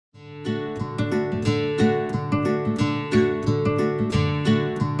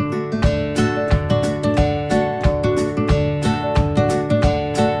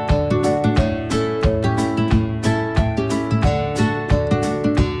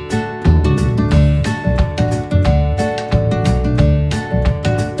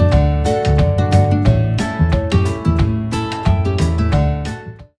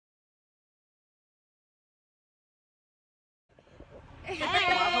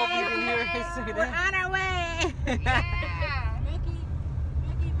We're on our way. Yeah. Mickey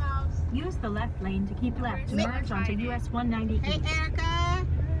Mouse. Use the left lane to keep left to merge onto US 190 Hey, East. Erica.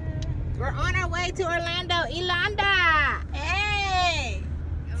 We're on our way to Orlando. Elonda. Hey.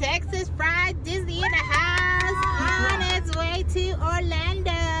 Texas Fried Disney in the house. On its way to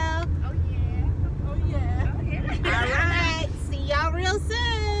Orlando. Oh yeah. Oh yeah. Oh yeah. All right. See y'all real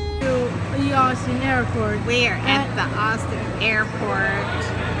soon. The Austin Airport. We're at the Austin Airport.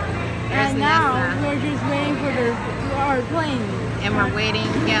 There's And now Nessa. we're just waiting for our plane. And we're waiting.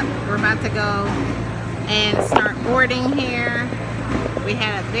 Yep, we're about to go and start boarding here. We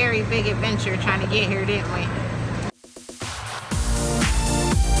had a very big adventure trying to get here, didn't we?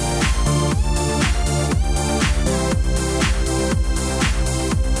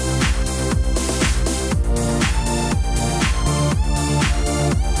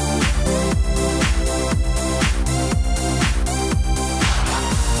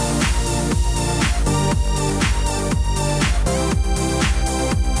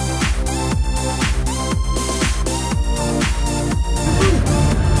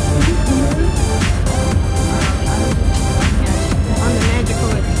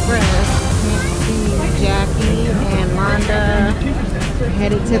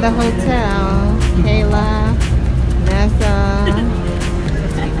 Headed to the hotel. Kayla, Nessa.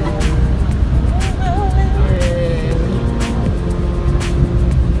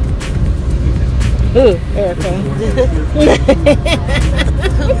 Ooh, Erica.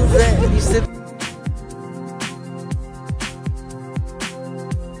 You said.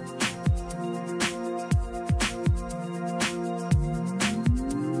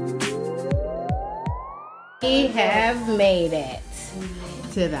 We have made it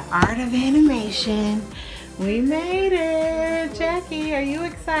to the art of animation. We made it. Jackie, are you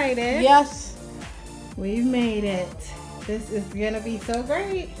excited? Yes. We've made it. This is gonna be so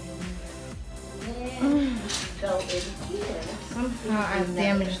great. Somehow I've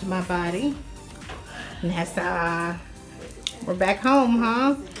damaged my body. Nessa. We're back home,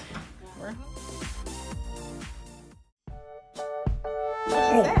 huh? We're home.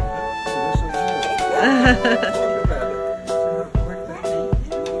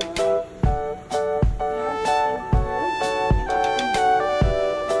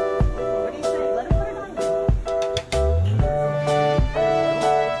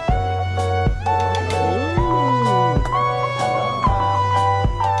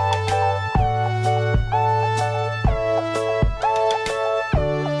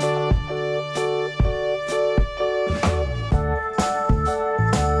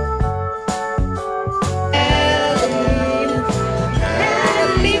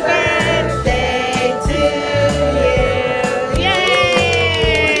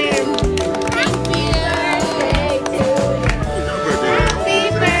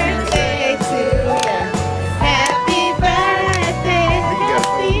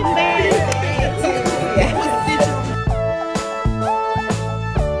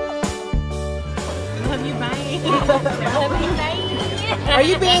 Are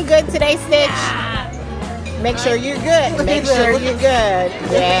you being good today, Stitch? Make sure you're good. Make sure you're good.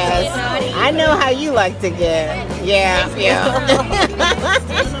 Yes. I know how you like to get. Yeah, yeah.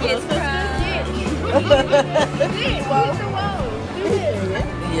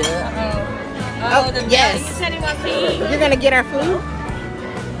 Oh, yes. You're gonna get our food?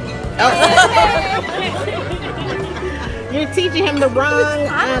 Oh. You're teaching him the wrong.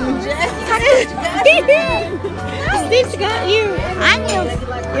 Stitch got you. I know.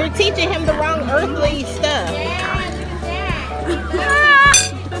 You're teaching him the wrong earthly stuff.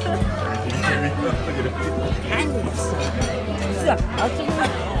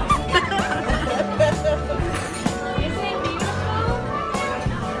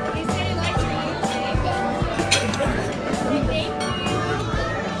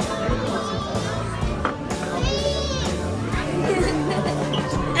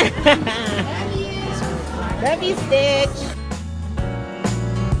 Love you, Stitch.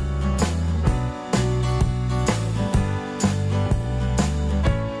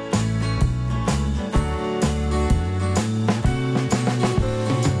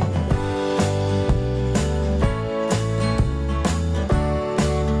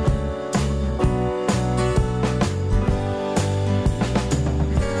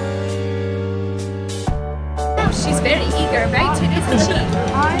 She's very eager about it, isn't she?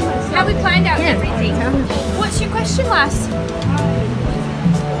 Have we planned out everything? What's your question, lass?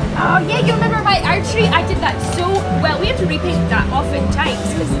 Oh yeah, you remember my archery? I did that so well. We have to repaint that oftentimes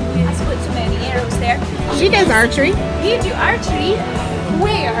because I split so many arrows there. She does archery. You do archery?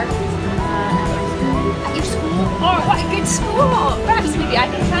 Where? At your school? Oh, what a good school! Perhaps maybe I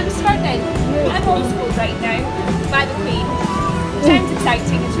can try Amsterdam. I'm homeschooled right now by the Queen. Sounds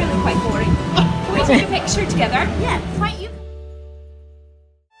exciting, it's really quite boring. Can we take a picture together? Yeah. Right, you.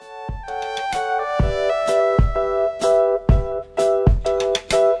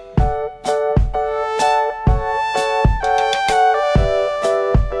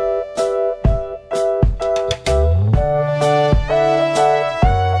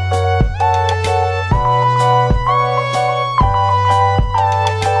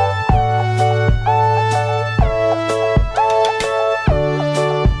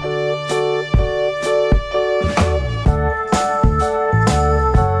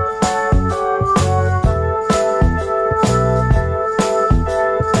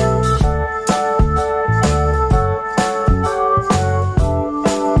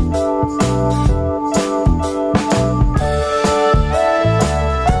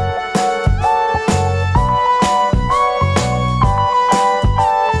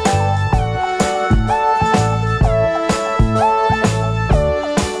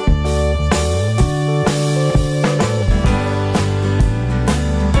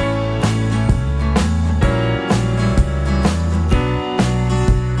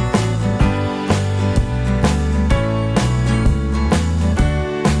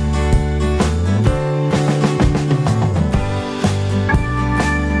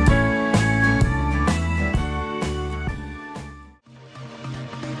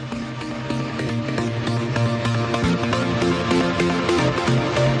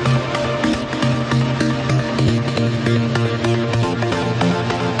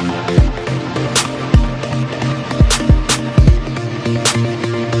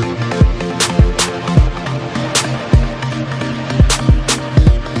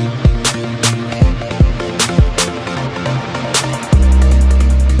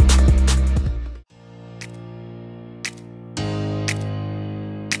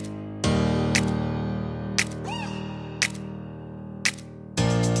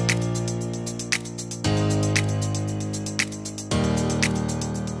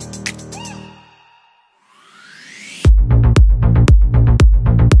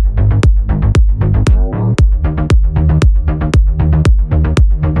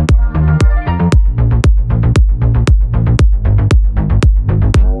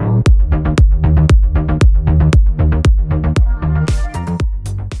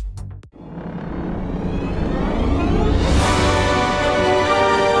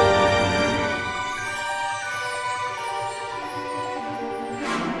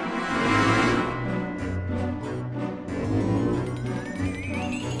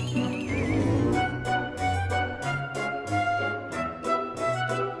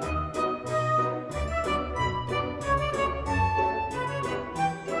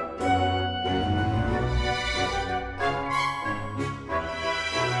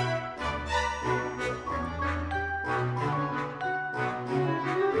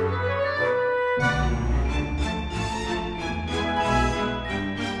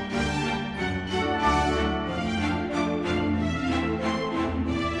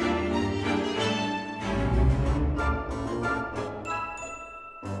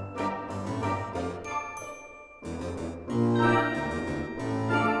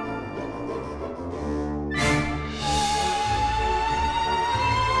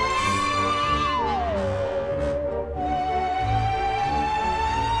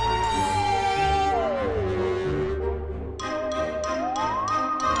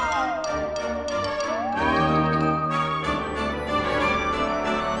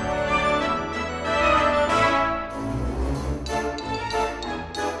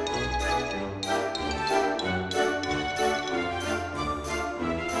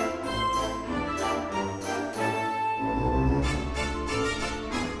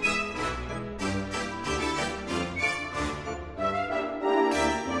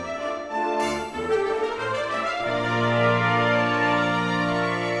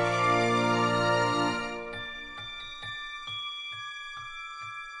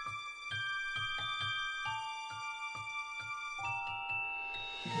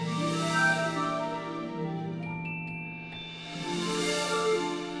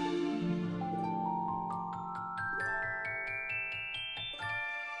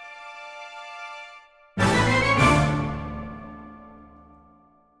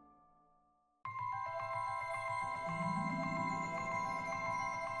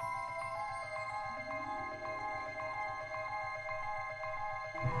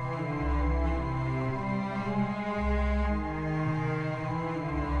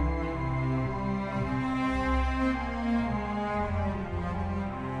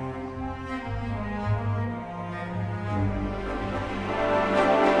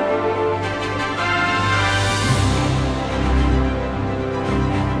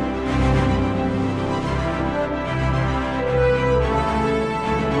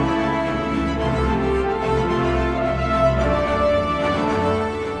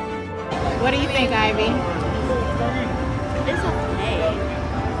 What do you think, Ivy? It's okay.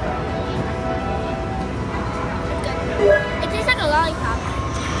 It tastes like a lollipop.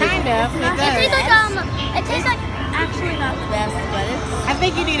 Kind of. It It does. tastes like it tastes like Actually not the best, but it's... I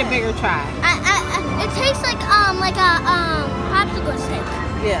think you need a bigger try. it tastes like a popsicle stick.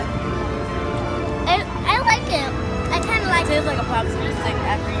 Yeah. I like it. I kind of like It tastes like a popsicle stick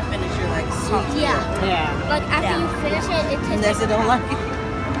after you finish your like sweet. Yeah. Yeah. Like after you finish it, it tastes Unless like you don't like it.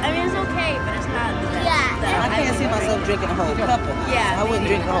 I mean, it's okay, but it's not the best. Yeah. I can't see myself drinking a whole cup of it. Yeah. I wouldn't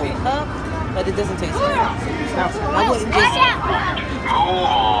drink a whole cup, but it doesn't taste good. I wouldn't just... Watch out. Go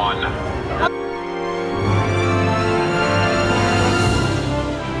on.